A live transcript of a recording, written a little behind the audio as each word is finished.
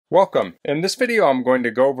Welcome. In this video I'm going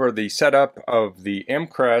to go over the setup of the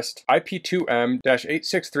Amcrest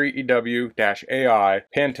IP2M-863EW-AI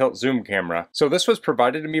pan tilt zoom camera. So this was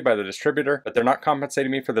provided to me by the distributor, but they're not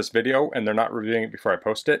compensating me for this video and they're not reviewing it before I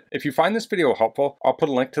post it. If you find this video helpful, I'll put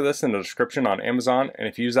a link to this in the description on Amazon, and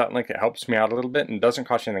if you use that link it helps me out a little bit and doesn't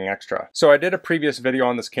cost you anything extra. So I did a previous video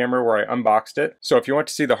on this camera where I unboxed it, so if you want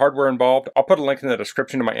to see the hardware involved, I'll put a link in the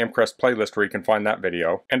description to my Amcrest playlist where you can find that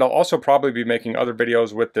video. And I'll also probably be making other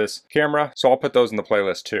videos with this camera, so I'll put those in the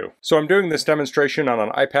playlist too. So I'm doing this demonstration on an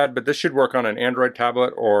iPad, but this should work on an Android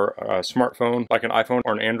tablet or a smartphone like an iPhone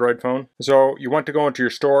or an Android phone. So you want to go into your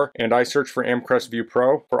store, and I searched for Amcrest View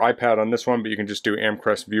Pro for iPad on this one, but you can just do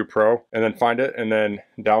Amcrest View Pro and then find it and then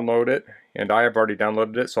download it. And I have already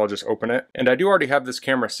downloaded it, so I'll just open it. And I do already have this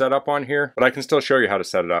camera set up on here, but I can still show you how to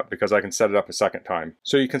set it up because I can set it up a second time.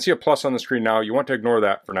 So you can see a plus on the screen now. You want to ignore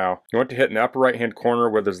that for now. You want to hit in the upper right hand corner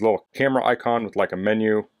where there's a little camera icon with like a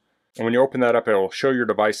menu. And when you open that up, it will show your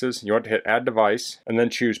devices. You want to hit add device and then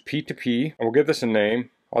choose P2P. And we'll give this a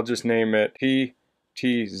name. I'll just name it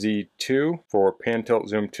PTZ2 for Pan Tilt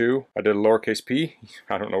Zoom 2. I did a lowercase p.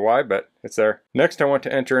 I don't know why, but it's there. Next, I want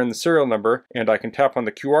to enter in the serial number, and I can tap on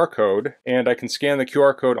the QR code, and I can scan the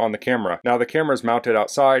QR code on the camera. Now the camera is mounted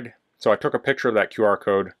outside, so I took a picture of that QR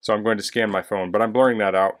code, so I'm going to scan my phone, but I'm blurring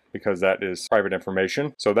that out because that is private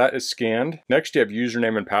information. So that is scanned. Next, you have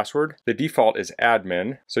username and password. The default is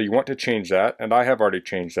admin, so you want to change that, and I have already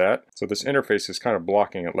changed that. So this interface is kind of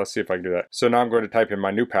blocking it. Let's see if I can do that. So now I'm going to type in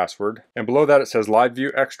my new password, and below that it says live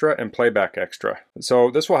view extra and playback extra.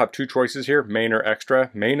 So this will have two choices here, main or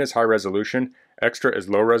extra. Main is high resolution. Extra is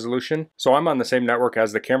low resolution. So I'm on the same network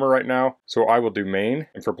as the camera right now, so I will do main,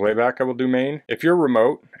 and for playback I will do main. If you're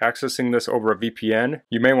remote, accessing this over a VPN,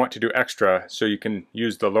 you may want to do extra so you can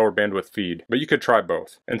use the lower bandwidth feed, but you could try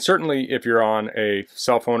both. And certainly if you're on a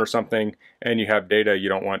cell phone or something and you have data you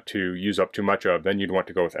don't want to use up too much of, then you'd want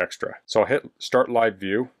to go with extra. So I'll hit start live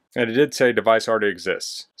view. And it did say device already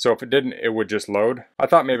exists. So if it didn't, it would just load. I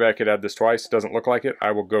thought maybe I could add this twice. It doesn't look like it. I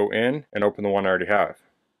will go in and open the one I already have.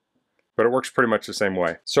 But it works pretty much the same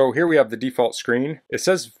way. So here we have the default screen. It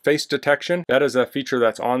says face detection. That is a feature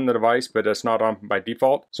that's on the device, but it's not on by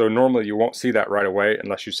default. So normally you won't see that right away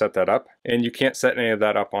unless you set that up. And you can't set any of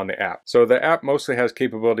that up on the app. So the app mostly has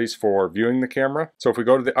capabilities for viewing the camera. So if we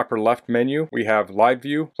go to the upper left menu, we have live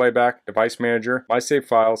view, playback, device manager, my save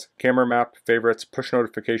files, camera map, favorites, push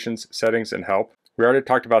notifications, settings, and help. We already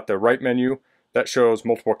talked about the right menu. That shows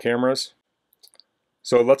multiple cameras.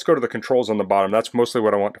 So let's go to the controls on the bottom. That's mostly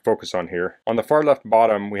what I want to focus on here. On the far left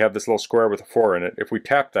bottom, we have this little square with a 4 in it. If we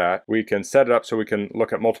tap that, we can set it up so we can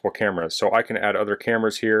look at multiple cameras. So I can add other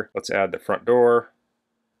cameras here. Let's add the front door.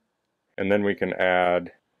 And then we can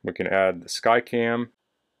add the sky cam.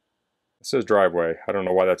 It says driveway. I don't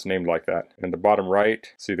know why that's named like that. And the bottom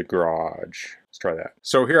right, see the garage. Let's try that.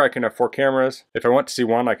 So here I can have 4 cameras. If I want to see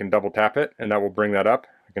one, I can double tap it and that will bring that up.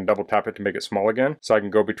 I can double tap it to make it small again, so I can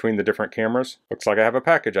go between the different cameras. Looks like I have a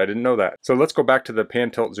package, I didn't know that. So let's go back to the pan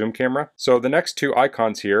tilt zoom camera. So the next two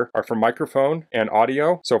icons here are for microphone and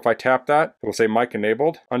audio. So if I tap that, it will say mic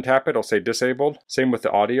enabled. Untap it, it'll say disabled. Same with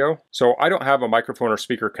the audio. So I don't have a microphone or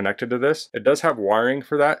speaker connected to this. It does have wiring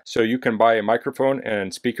for that, so you can buy a microphone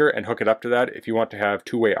and speaker and hook it up to that if you want to have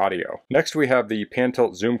two-way audio. Next we have the pan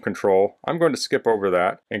tilt zoom control. I'm going to skip over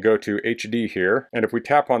that and go to HD here. And if we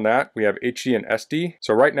tap on that, we have HD and SD.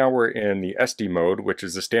 So right now we're in the SD mode, which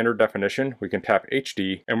is the standard definition. We can tap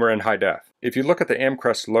HD and we're in high def. If you look at the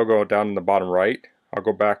Amcrest logo down in the bottom right, I'll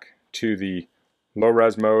go back to the low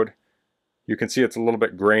res mode. You can see it's a little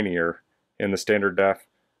bit grainier in the standard def,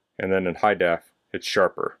 and then in high def it's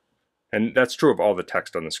sharper. And that's true of all the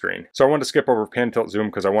text on the screen. So I wanted to skip over pan tilt zoom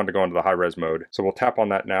because I wanted to go into the high res mode. So we'll tap on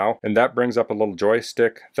that now, and that brings up a little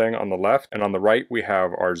joystick thing on the left, and on the right we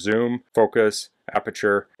have our zoom, focus,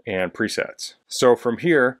 aperture, and presets. So from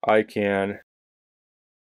here I can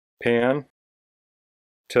pan,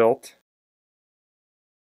 tilt.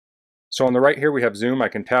 So on the right here we have zoom. I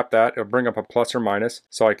can tap that. It'll bring up a plus or minus.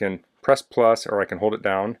 So I can press plus or I can hold it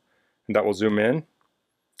down and that will zoom in.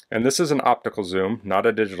 And this is an optical zoom, not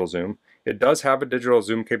a digital zoom. It does have a digital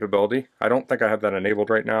zoom capability. I don't think I have that enabled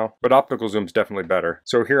right now, but optical zoom is definitely better.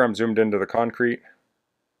 So here I'm zoomed into the concrete.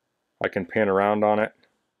 I can pan around on it.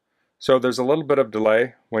 So there's a little bit of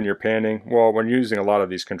delay when you're panning, well, when you're using a lot of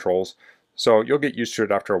these controls. So you'll get used to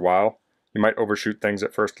it after a while. You might overshoot things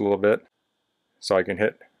at first a little bit. So I can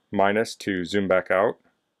hit minus to zoom back out.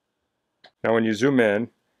 Now when you zoom in,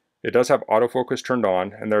 it does have autofocus turned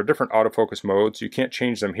on, and there are different autofocus modes. You can't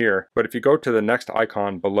change them here, but if you go to the next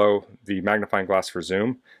icon below the magnifying glass for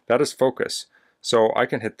zoom, that is focus. So I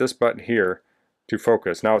can hit this button here to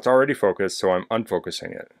focus. Now it's already focused, so I'm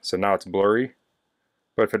unfocusing it. So now it's blurry.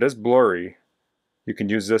 But if it is blurry, you can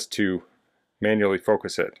use this to manually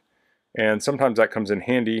focus it. And sometimes that comes in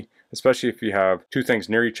handy, especially if you have two things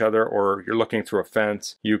near each other or you're looking through a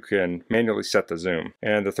fence, you can manually set the zoom.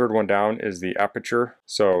 And the third one down is the aperture.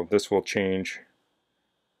 So this will change,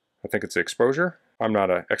 I think it's the exposure. I'm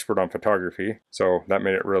not an expert on photography, so that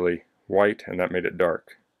made it really white and that made it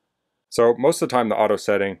dark. So most of the time the auto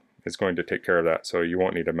setting is going to take care of that, so you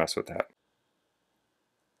won't need to mess with that.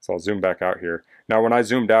 So I'll zoom back out here. Now when I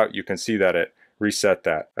zoomed out, you can see that it reset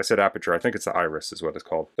that. I said aperture, I think it's the iris is what it's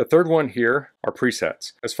called. The third one here are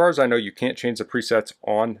presets. As far as I know, you can't change the presets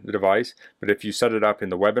on the device, but if you set it up in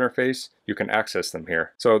the web interface, you can access them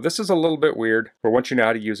here. So this is a little bit weird, but once you know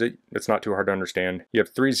how to use it, it's not too hard to understand. You have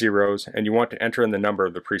 3 zeros and you want to enter in the number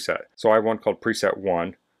of the preset. So I have one called preset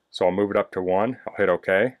 1, so I'll move it up to 1, I'll hit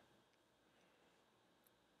OK.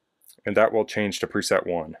 And that will change to preset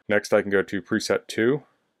 1. Next I can go to preset 2,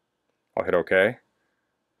 I'll hit OK.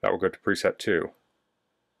 That will go to preset 2.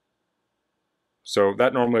 So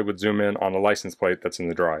that normally would zoom in on a license plate that's in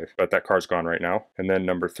the drive, but that car's gone right now. And then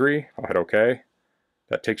number 3, I'll hit OK.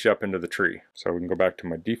 That takes you up into the tree. So we can go back to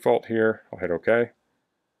my default here, I'll hit OK.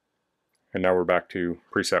 And now we're back to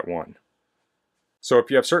preset 1. So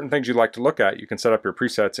if you have certain things you'd like to look at, you can set up your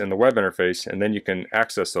presets in the web interface and then you can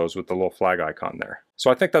access those with the little flag icon there.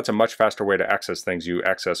 So I think that's a much faster way to access things you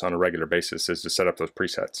access on a regular basis, is to set up those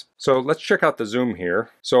presets. So let's check out the zoom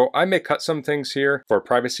here. So I may cut some things here for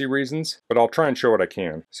privacy reasons, but I'll try and show what I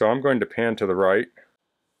can. So I'm going to pan to the right.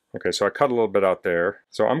 Okay, so I cut a little bit out there.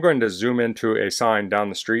 So I'm going to zoom into a sign down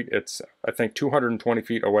the street. It's, I think, 220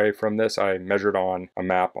 feet away from this. I measured on a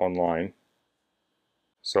map online.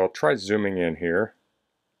 So I'll try zooming in here.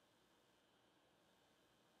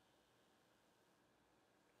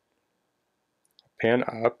 Pan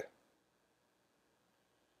up.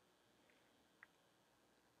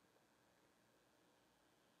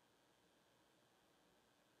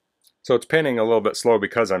 So it's panning a little bit slow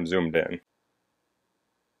because I'm zoomed in.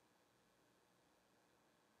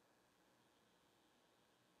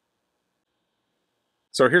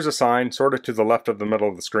 So here's a sign sort of to the left of the middle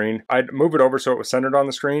of the screen. I'd move it over so it was centered on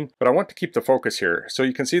the screen, but I want to keep the focus here. So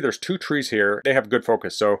you can see there's 2 trees here. They have good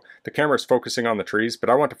focus. So the camera is focusing on the trees, but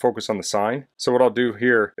I want to focus on the sign. So what I'll do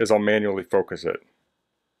here is I'll manually focus it.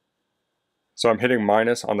 So I'm hitting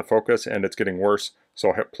minus on the focus and it's getting worse. So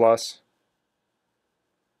I'll hit plus.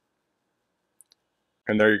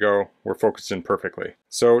 And there you go, we're focused in perfectly.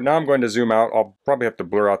 So now I'm going to zoom out. I'll probably have to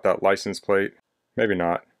blur out that license plate. Maybe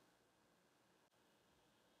not.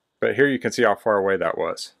 But here you can see how far away that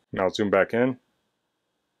was. Now I'll zoom back in.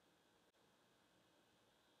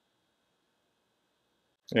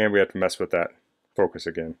 And we have to mess with that focus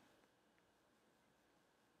again.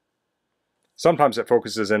 Sometimes it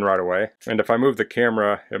focuses in right away. And if I move the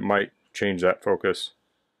camera, it might change that focus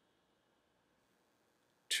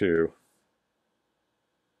to...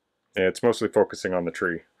 Yeah, it's mostly focusing on the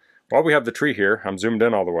tree. While we have the tree here, I'm zoomed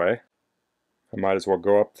in all the way. I might as well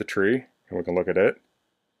go up the tree and we can look at it.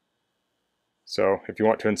 So if you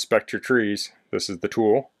want to inspect your trees, this is the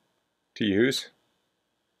tool to use.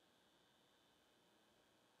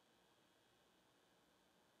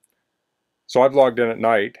 So I've logged in at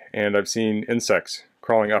night and I've seen insects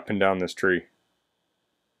crawling up and down this tree.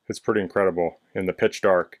 It's pretty incredible. In the pitch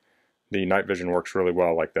dark, the night vision works really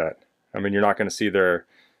well like that. I mean, you're not going to see their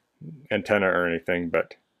antenna or anything,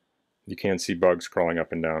 but you can see bugs crawling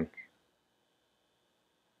up and down.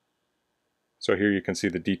 So here you can see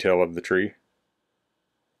the detail of the tree.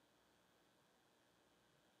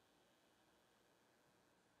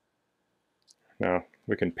 Now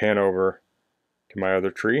we can pan over to my other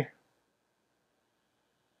tree.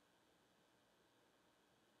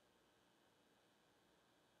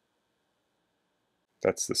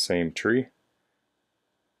 That's the same tree.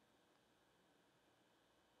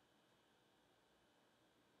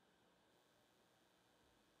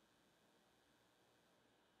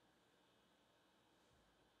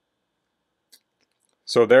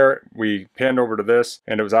 So there we panned over to this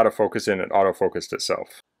and it was out of focus and it auto-focused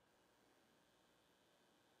itself.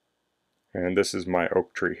 And this is my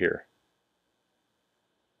oak tree here.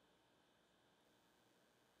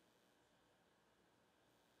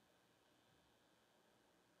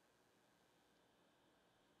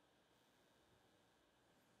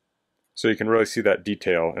 So you can really see that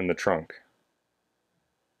detail in the trunk.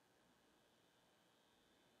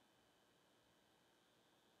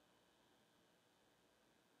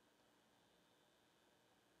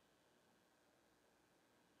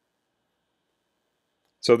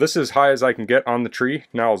 So this is as high as I can get on the tree.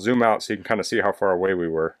 Now I'll zoom out so you can kind of see how far away we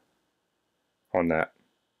were. on that.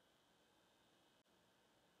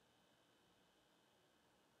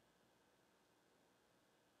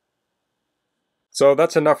 So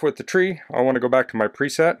that's enough with the tree. I want to go back to my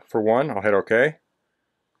preset for one. I'll hit OK.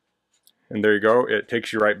 And there you go. It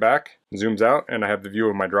takes you right back, zooms out, and I have the view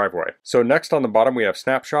of my driveway. So next on the bottom we have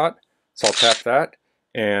snapshot. So I'll tap that,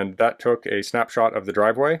 and that took a snapshot of the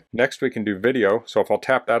driveway. Next we can do video. So if I'll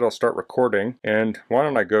tap that, it'll start recording. And why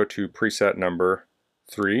don't I go to preset number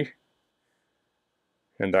 3,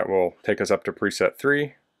 and that will take us up to preset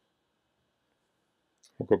 3.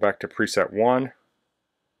 We'll go back to preset 1.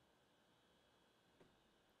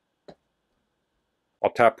 I'll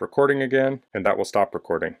tap recording again, and that will stop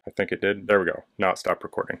recording. I think it did. There we go. Now it stopped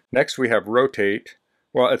recording. Next we have rotate.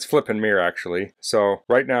 Well, it's flip and mirror actually. So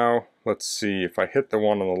right now, let's see, if I hit the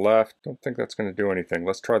one on the left, don't think that's going to do anything.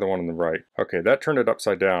 Let's try the one on the right. Okay, that turned it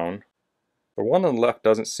upside down. The one on the left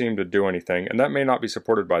doesn't seem to do anything, and that may not be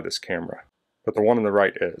supported by this camera, but the one on the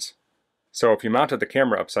right is. So if you mounted the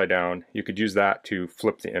camera upside down, you could use that to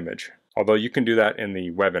flip the image. Although you can do that in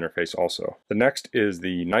the web interface also. The next is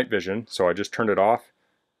the night vision, so I just turned it off,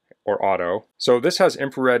 or auto. So this has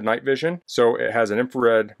infrared night vision. So it has an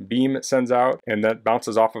infrared beam it sends out, and that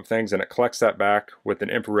bounces off of things, and it collects that back with an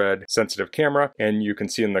infrared sensitive camera, and you can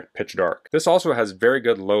see in the pitch dark. This also has very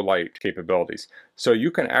good low light capabilities. So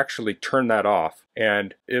you can actually turn that off,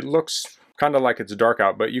 and it looks kind of like it's dark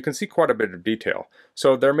out, but you can see quite a bit of detail.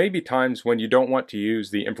 So there may be times when you don't want to use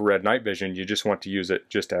the infrared night vision, you just want to use it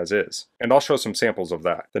just as is. And I'll show some samples of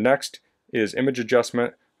that. The next is image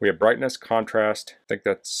adjustment. We have brightness, contrast, I think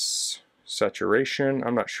that's saturation.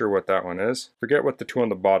 I'm not sure what that one is. Forget what the two on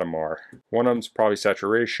the bottom are. One of them's probably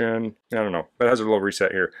saturation. I don't know, but it has a little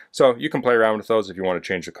reset here. So you can play around with those if you want to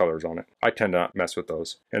change the colors on it. I tend to not mess with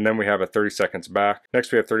those. And then we have a 30 seconds back.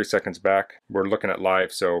 Next we have 30 seconds back. We're looking at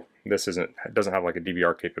live, so this it doesn't have like a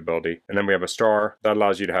DVR capability. And then we have a star that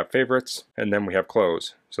allows you to have favorites. And then we have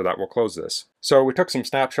close. So that will close this. So we took some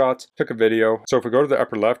snapshots, took a video. So if we go to the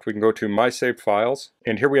upper left, we can go to My Saved Files.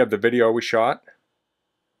 And here we have the video we shot.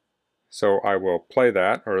 So I will play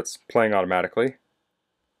that, or it's playing automatically.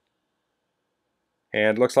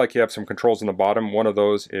 And it looks like you have some controls in the bottom. One of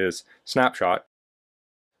those is snapshot.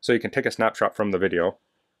 So you can take a snapshot from the video.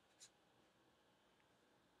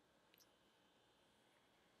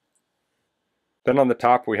 Then on the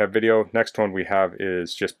top we have video. Next one we have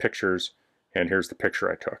is just pictures. And here's the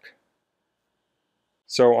picture I took.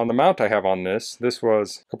 So on the mount I have on this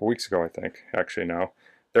was a couple weeks ago I think, actually now,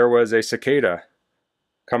 there was a cicada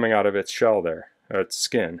coming out of its shell there, its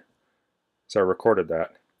skin. So I recorded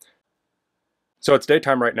that. So it's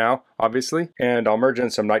daytime right now, obviously, and I'll merge in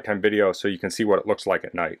some nighttime video so you can see what it looks like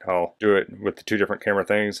at night. I'll do it with the two different camera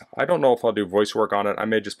things. I don't know if I'll do voice work on it. I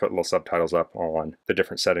may just put little subtitles up on the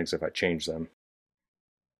different settings if I change them.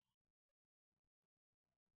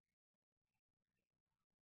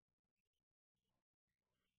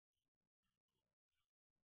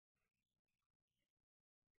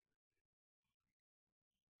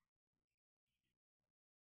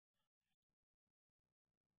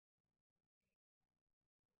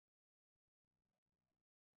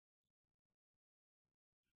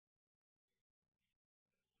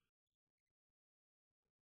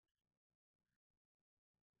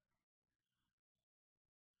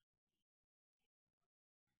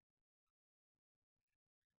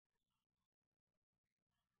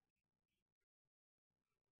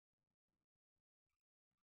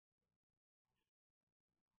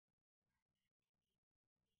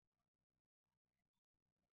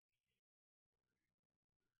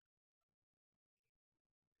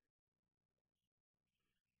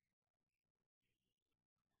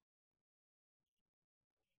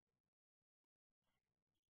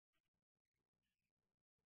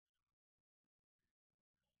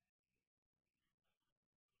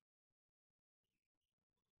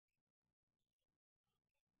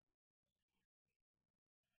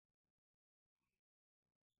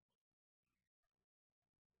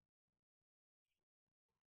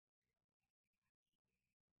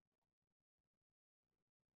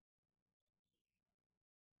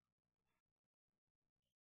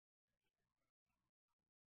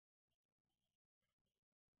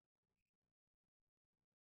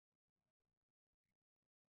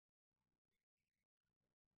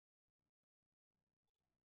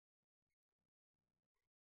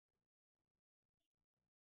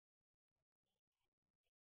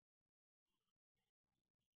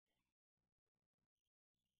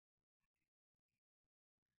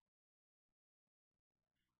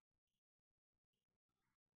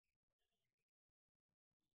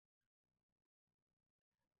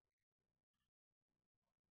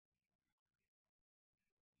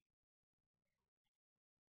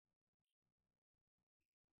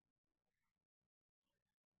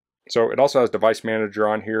 So it also has device manager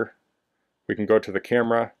on here. We can go to the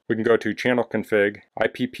camera, we can go to channel config,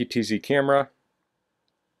 IP PTZ camera,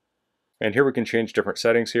 and here we can change different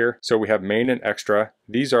settings here. So we have main and extra.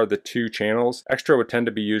 These are the two channels. Extra would tend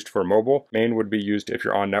to be used for mobile. Main would be used if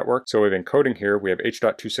you're on network. So we have encoding here. We have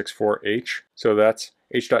H.264H. So that's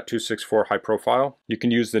H.264 high profile. You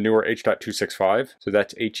can use the newer H.265. So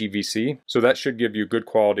that's HEVC. So that should give you good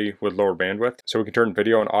quality with lower bandwidth. So we can turn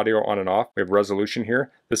video and audio on and off. We have resolution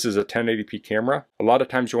here. This is a 1080p camera. A lot of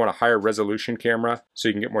times you want a higher resolution camera so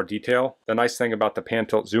you can get more detail. The nice thing about the pan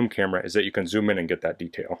tilt zoom camera is that you can zoom in and get that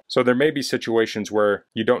detail. So there may be situations where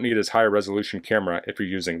you don't need as high a resolution camera if you're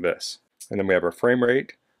using this. And then we have our frame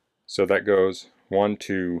rate. So that goes 1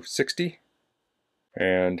 to 60.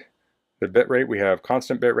 And the bit rate, we have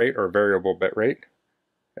constant bit rate or variable bit rate.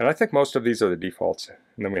 And I think most of these are the defaults.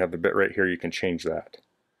 And then we have the bit rate here, you can change that.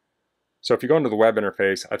 So if you go into the web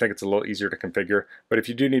interface, I think it's a little easier to configure, but if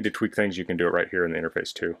you do need to tweak things, you can do it right here in the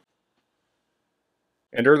interface too.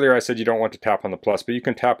 And earlier I said you don't want to tap on the plus, but you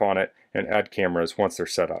can tap on it and add cameras once they're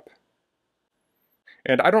set up.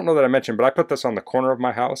 And I don't know that I mentioned, but I put this on the corner of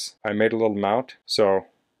my house. I made a little mount, so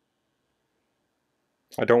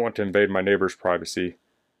I don't want to invade my neighbor's privacy,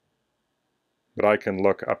 but I can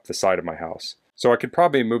look up the side of my house. So I could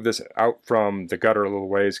probably move this out from the gutter a little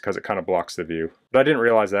ways because it kind of blocks the view. But I didn't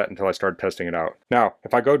realize that until I started testing it out. Now,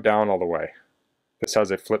 if I go down all the way, this has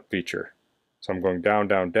a flip feature. So I'm going down,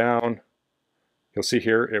 down, down. You'll see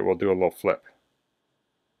here it will do a little flip.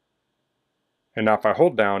 And now if I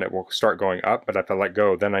hold down, it will start going up, but if I let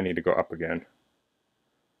go, then I need to go up again.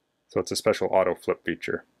 So it's a special auto flip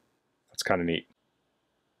feature. That's kind of neat.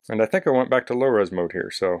 And I think I went back to low res mode here,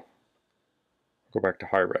 so go back to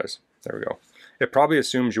high res. There we go. It probably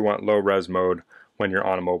assumes you want low res mode when you're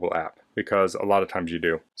on a mobile app, because a lot of times you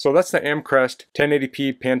do. So that's the Amcrest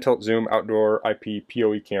 1080p pan tilt zoom outdoor IP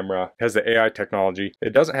POE camera. It has the AI technology.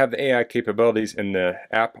 It doesn't have the AI capabilities in the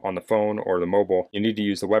app on the phone or the mobile. You need to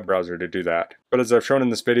use the web browser to do that. But as I've shown in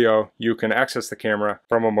this video, you can access the camera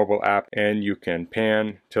from a mobile app and you can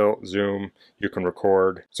pan, tilt, zoom, you can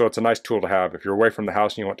record. So it's a nice tool to have. If you're away from the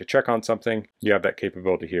house and you want to check on something, you have that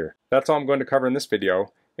capability here. That's all I'm going to cover in this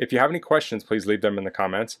video. If you have any questions, please leave them in the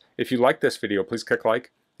comments. If you like this video, please click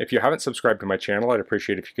like. If you haven't subscribed to my channel, I'd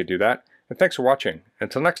appreciate if you could do that. And thanks for watching.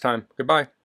 Until next time, goodbye.